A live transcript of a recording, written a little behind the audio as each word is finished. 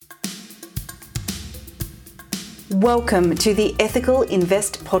Welcome to the Ethical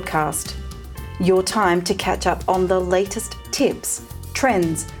Invest podcast, your time to catch up on the latest tips,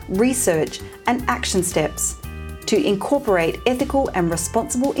 trends, research, and action steps to incorporate ethical and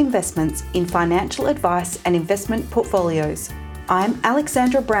responsible investments in financial advice and investment portfolios. I'm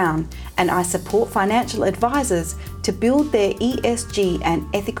Alexandra Brown, and I support financial advisors to build their ESG and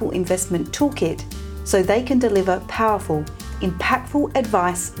ethical investment toolkit so they can deliver powerful, impactful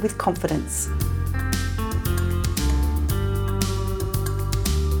advice with confidence.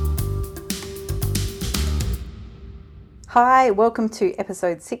 Hi, welcome to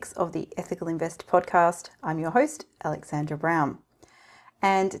episode 6 of the Ethical Invest podcast. I'm your host, Alexandra Brown.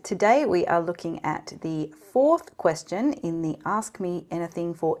 And today we are looking at the fourth question in the Ask Me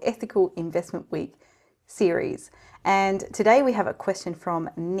Anything for Ethical Investment Week series. And today we have a question from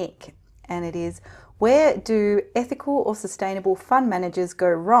Nick, and it is, where do ethical or sustainable fund managers go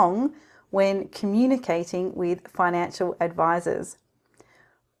wrong when communicating with financial advisors?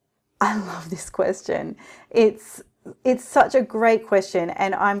 I love this question. It's such a great question,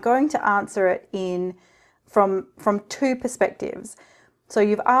 and I'm going to answer it from two perspectives. So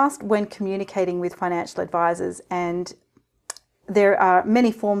you've asked when communicating with financial advisors, and there are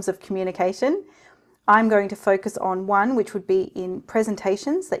many forms of communication. I'm going to focus on one, which would be in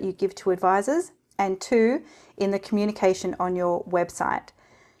presentations that you give to advisors, and two, in the communication on your website.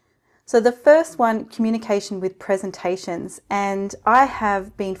 So the first one, communication with presentations, and I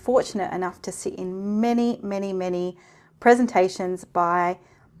have been fortunate enough to sit in many presentations by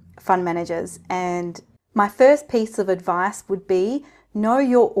fund managers, and my first piece of advice would be know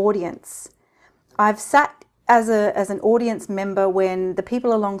your audience. I've sat as an audience member when the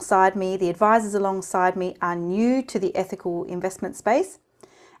people alongside me, the advisors alongside me, are new to the ethical investment space.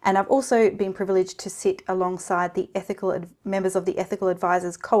 And I've also been privileged to sit alongside the members of the Ethical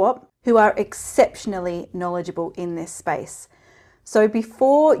Advisors Co-op who are exceptionally knowledgeable in this space. So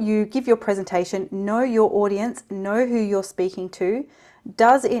before you give your presentation, know your audience, know who you're speaking to.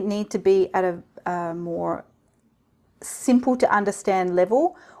 Does it need to be at a more simple to understand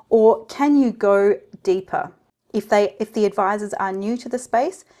level, or can you go deeper? If the advisors are new to the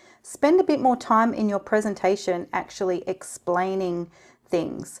space, spend a bit more time in your presentation actually explaining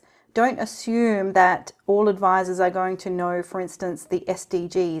things. Don't assume that all advisors are going to know, for instance, the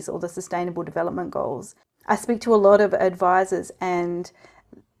SDGs or the Sustainable Development Goals. I speak to a lot of advisors and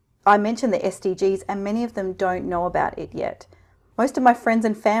I mention the SDGs, and many of them don't know about it yet. Most of my friends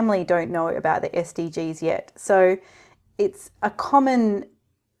and family don't know about the SDGs yet. So it's a common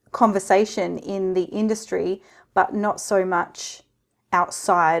conversation in the industry, but not so much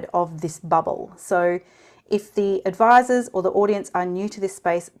outside of this bubble. So if the advisors or the audience are new to this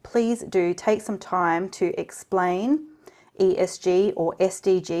space, please do take some time to explain ESG or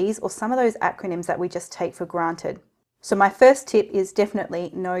SDGs or some of those acronyms that we just take for granted. So my first tip is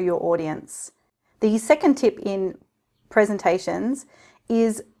definitely know your audience. The second tip in presentations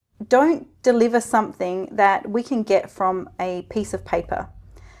is don't deliver something that we can get from a piece of paper.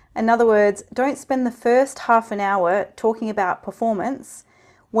 In other words, don't spend the first half an hour talking about performance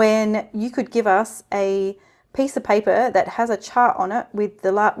when you could give us a piece of paper that has a chart on it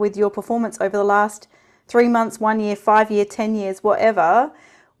with your performance over the last 3 months, 1 year, 5 years, 10 years, whatever,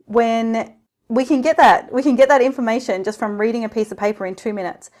 when we can get that information just from reading a piece of paper in 2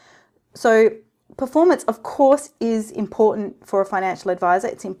 minutes. So performance, of course, is important for a financial advisor.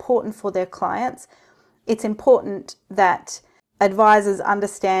 It's important for their clients. It's important that advisors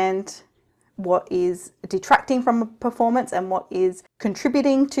understand what is detracting from performance and what is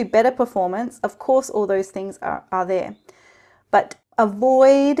contributing to better performance. Of course, all those things are there. But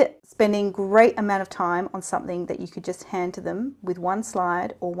avoid spending great amount of time on something that you could just hand to them with one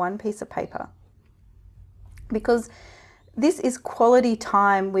slide or one piece of paper. Because this is quality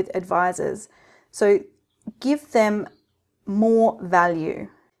time with advisors. So give them more value.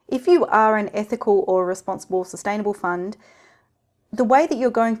 If you are an ethical or responsible sustainable fund, the way that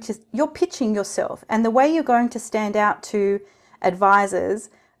you're pitching yourself, and the way you're going to stand out to advisors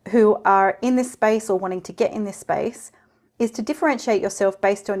who are in this space or wanting to get in this space is to differentiate yourself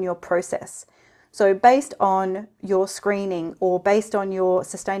based on your process. So based on your screening or based on your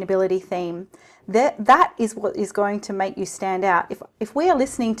sustainability theme, that is what is going to make you stand out. If we are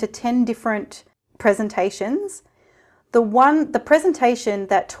listening to 10 different presentations, the presentation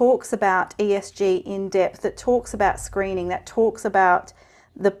that talks about ESG in depth, that talks about screening, that talks about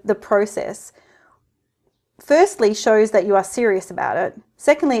the process, firstly shows that you are serious about it.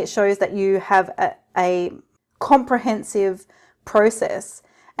 Secondly, it shows that you have a comprehensive process.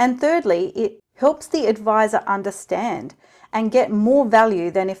 And thirdly, it helps the advisor understand and get more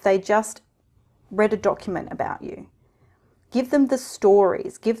value than if they just read a document about you. Give them the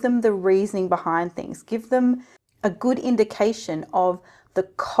stories, give them the reasoning behind things, give them a good indication of the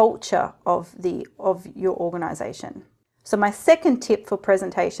culture of your organization. So my second tip for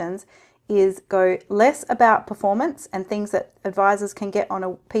presentations is go less about performance and things that advisors can get on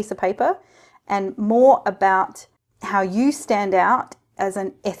a piece of paper, and more about how you stand out as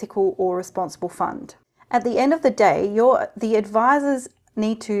an ethical or responsible fund. At the end of the day, the advisors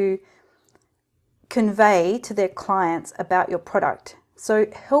need to convey to their clients about your product. So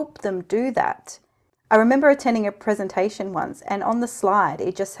help them do that. I remember attending a presentation once, and on the slide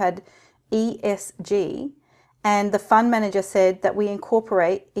it just had ESG, and the fund manager said that we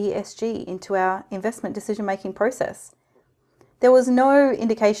incorporate ESG into our investment decision-making process. There was no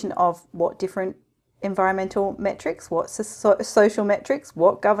indication of what different environmental metrics, what social metrics,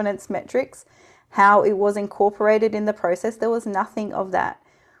 what governance metrics, how it was incorporated in the process. There was nothing of that.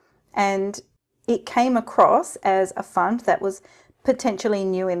 And it came across as a fund that was potentially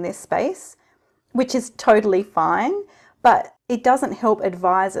new in this space, which is totally fine, but it doesn't help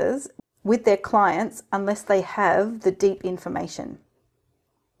advisors with their clients unless they have the deep information.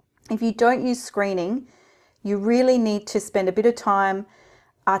 If you don't use screening, you really need to spend a bit of time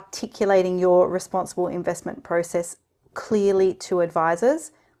articulating your responsible investment process clearly to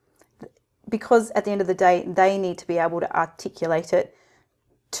advisors, because at the end of the day, they need to be able to articulate it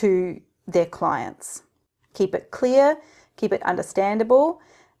to their clients. Keep it clear, keep it understandable,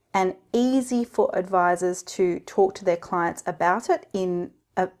 and easy for advisors to talk to their clients about it in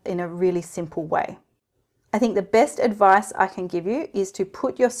a really simple way. I think the best advice I can give you is to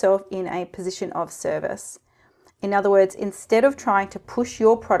put yourself in a position of service. In other words, instead of trying to push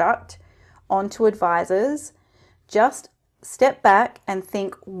your product onto advisors, just step back and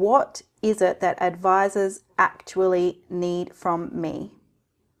think, what is it that advisors actually need from me?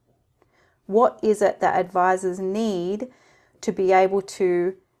 What is it that advisors need to be able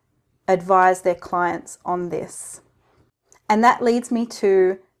to advise their clients on this? And that leads me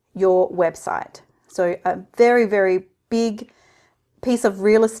to your website. So a very, very big piece of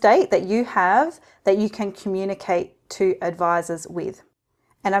real estate that you have that you can communicate to advisors with.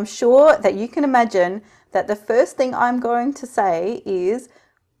 And I'm sure that you can imagine that the first thing I'm going to say is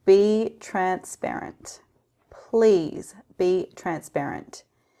be transparent. Please be transparent,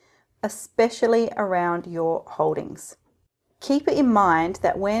 especially around your holdings. Keep it in mind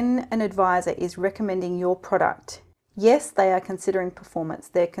that when an advisor is recommending your product, yes, they are considering performance.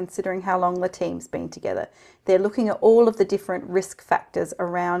 They're considering how long the team's been together. They're looking at all of the different risk factors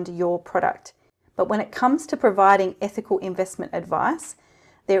around your product. But when it comes to providing ethical investment advice,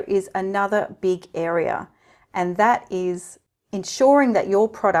 there is another big area, and that is ensuring that your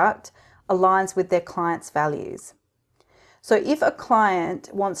product aligns with their client's values. So if a client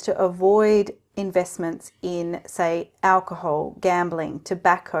wants to avoid investments in, say, alcohol, gambling,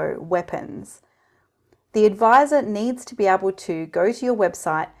 tobacco, weapons, the advisor needs to be able to go to your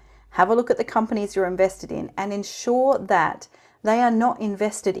website, have a look at the companies you're invested in, and ensure that they are not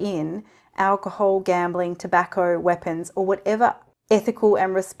invested in alcohol, gambling, tobacco, weapons, or whatever ethical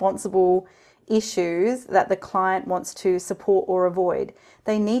and responsible issues that the client wants to support or avoid.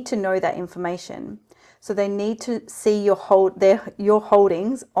 They need to know that information. So they need to see your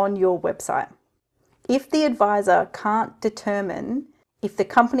holdings on your website. If the advisor can't determine if the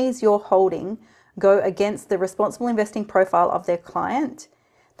companies you're holding go against the responsible investing profile of their client,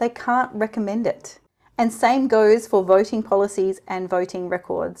 they can't recommend it. And same goes for voting policies and voting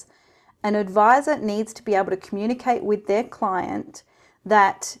records. An advisor needs to be able to communicate with their client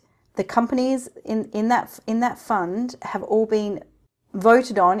that the companies in that fund have all been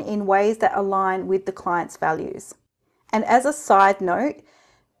voted on in ways that align with the client's values. And as a side note,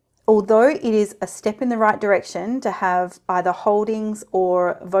 although it is a step in the right direction to have either holdings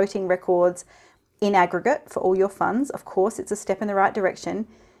or voting records in aggregate for all your funds, of course it's a step in the right direction,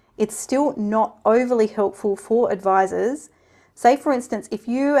 it's still not overly helpful for advisors. Say for instance, if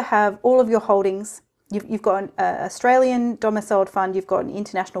you have all of your holdings, you've got an Australian domiciled fund, you've got an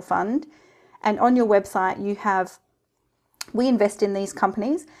international fund, and on your website you have, we invest in these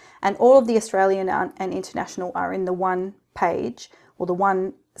companies, and all of the Australian and international are in the one page or the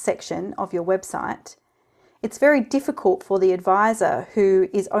one section of your website. It's very difficult for the advisor who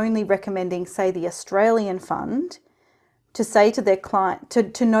is only recommending, say, the Australian fund to say to their client,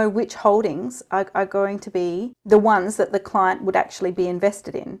 to know which holdings are going to be the ones that the client would actually be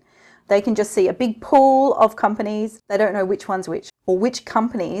invested in. They can just see a big pool of companies. They don't know which one's which, or which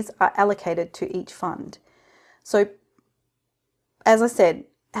companies are allocated to each fund. So, as I said,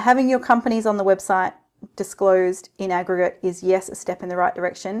 having your companies on the website disclosed in aggregate is, yes, a step in the right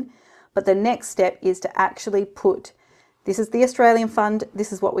direction, But the next step is to actually put, this is the Australian fund,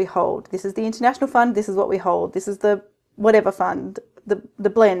 this is what we hold. This is the international fund, this is what we hold. This is the whatever fund, the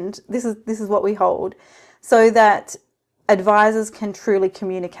blend, this is what we hold. So that advisors can truly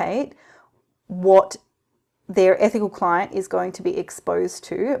communicate what their ethical client is going to be exposed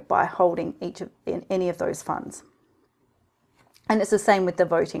to by holding any of those funds. And it's the same with the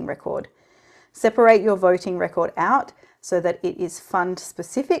voting record. Separate your voting record out so that it is fund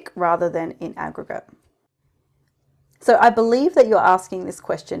specific rather than in aggregate. So I believe that you're asking this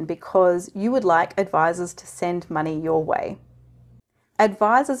question because you would like advisors to send money your way.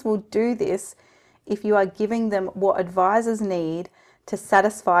 Advisors will do this if you are giving them what advisors need to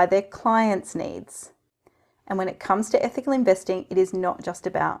satisfy their clients' needs. And when it comes to ethical investing, it is not just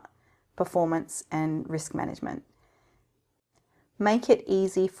about performance and risk management. Make it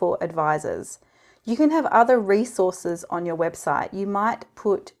easy for advisors. You can have other resources on your website. You might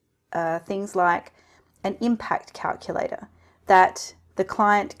put things like an impact calculator that the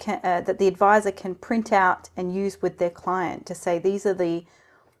client can, that the advisor can print out and use with their client to say these are the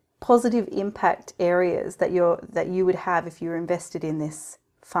positive impact areas that you would have if you're invested in this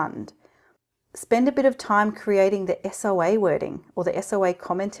fund. Spend a bit of time creating the SOA wording or the SOA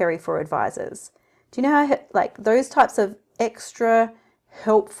commentary for advisors. Do you know how, like, those types of extra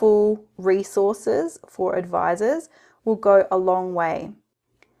helpful resources for advisors will go a long way.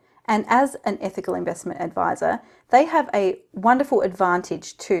 And as an ethical investment advisor, they have a wonderful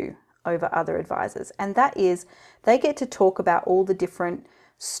advantage too over other advisors, and that is they get to talk about all the different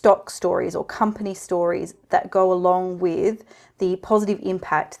stock stories or company stories that go along with the positive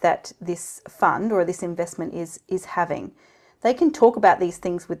impact that this fund or this investment is having. They can talk about these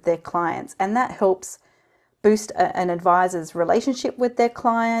things with their clients, and that helps boost an advisor's relationship with their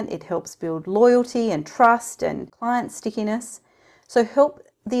client. It helps build loyalty and trust and client stickiness. So help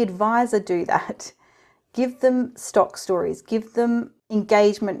the advisor do that. Give them stock stories, give them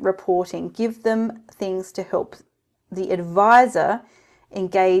engagement reporting, give them things to help the advisor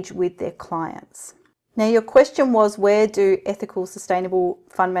engage with their clients. Now, your question was, where do ethical, sustainable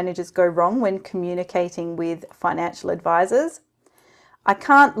fund managers go wrong when communicating with financial advisors? I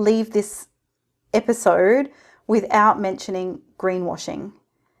can't leave this episode without mentioning greenwashing.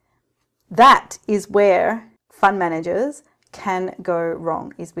 That is where fund managers can go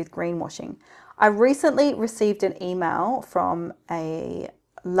wrong, is with greenwashing. I recently received an email from a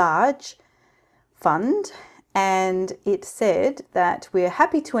large fund, and it said that we're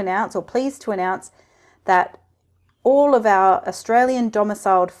happy to announce, or pleased to announce, that all of our Australian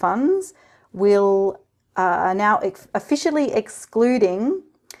domiciled funds are now officially excluding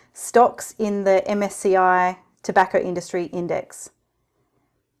stocks in the MSCI Tobacco Industry Index.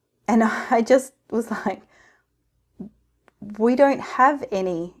 And I just was like, we don't have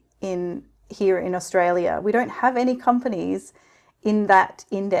any here in Australia. We don't have any companies in that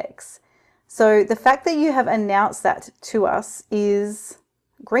index. So the fact that you have announced that to us is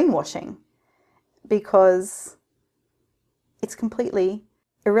greenwashing, because it's completely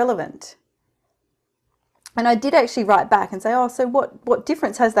irrelevant. And I did actually write back and say, oh, so what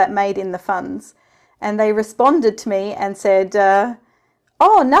difference has that made in the funds? And they responded to me and said,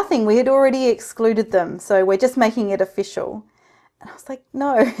 oh, nothing, we had already excluded them, so we're just making it official. And I was like,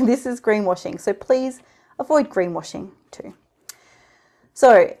 no, this is greenwashing. So please avoid greenwashing too.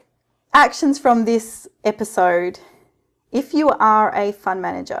 So actions from this episode. If you are a fund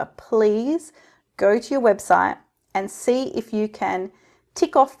manager, please go to your website and see if you can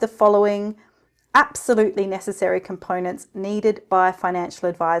tick off the following absolutely necessary components needed by financial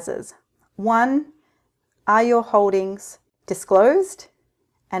advisors. 1, are your holdings disclosed?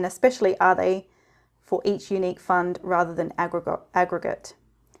 And especially, are they for each unique fund rather than aggregate?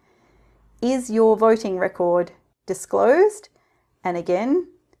 Is your voting record disclosed? And again,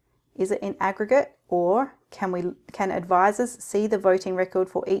 is it in aggregate, or can advisors see the voting record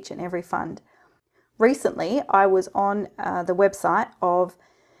for each and every fund? Recently, I was on the website of,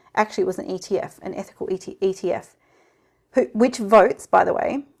 actually it was an ETF, an ethical ETF, which votes, by the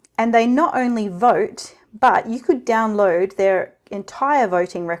way, and they not only vote, but you could download their entire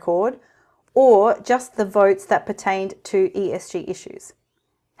voting record or just the votes that pertained to ESG issues.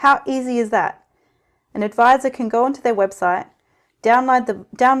 How easy is that? An advisor can go onto their website,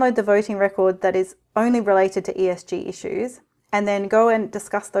 download the voting record that is only related to ESG issues, and then go and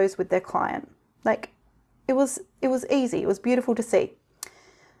discuss those with their client. Like, it was easy. It was beautiful to see.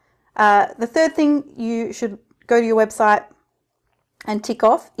 The third thing you should go to your website and tick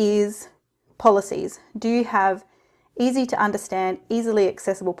off is policies. Do you have easy to understand, easily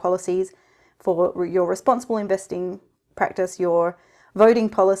accessible policies for your responsible investing practice, your voting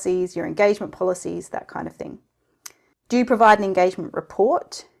policies, your engagement policies, that kind of thing. Do you provide an engagement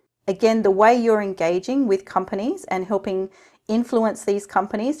report? Again, the way you're engaging with companies and helping influence these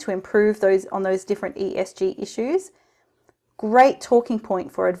companies to improve those different ESG issues. Great talking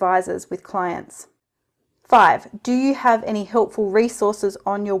point for advisors with clients. 5, do you have any helpful resources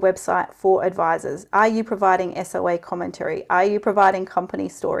on your website for advisors? Are you providing SOA commentary? Are you providing company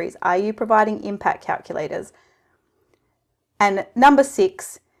stories? Are you providing impact calculators? And number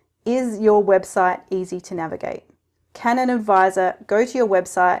 6, is your website easy to navigate? Can an advisor go to your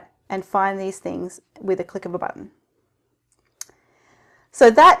website and find these things with a click of a button? So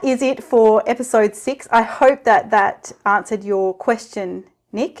that is it for episode 6. I hope that answered your question,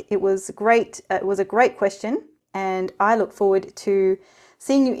 Nick. It was great. It was a great question, and I look forward to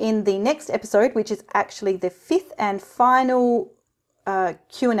seeing you in the next episode, which is actually the 5th and final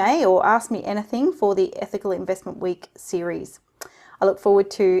Q&A or Ask Me Anything for the Ethical Investment Week series. I look forward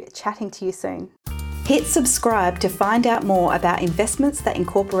to chatting to you soon. Hit subscribe to find out more about investments that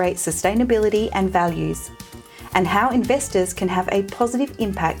incorporate sustainability and values, and how investors can have a positive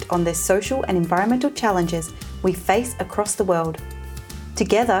impact on the social and environmental challenges we face across the world.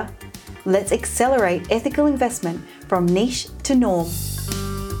 Together, let's accelerate ethical investment from niche to norm.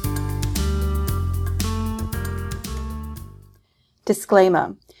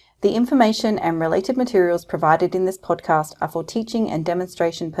 Disclaimer: the information and related materials provided in this podcast are for teaching and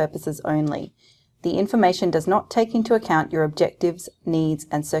demonstration purposes only. The information does not take into account your objectives, needs,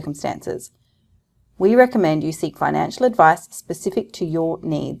 and circumstances. We recommend you seek financial advice specific to your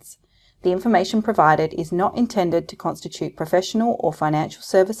needs. The information provided is not intended to constitute professional or financial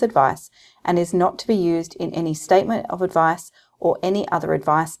service advice and is not to be used in any statement of advice or any other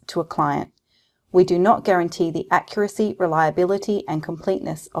advice to a client. We do not guarantee the accuracy, reliability, and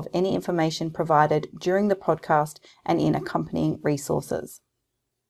completeness of any information provided during the podcast and in accompanying resources.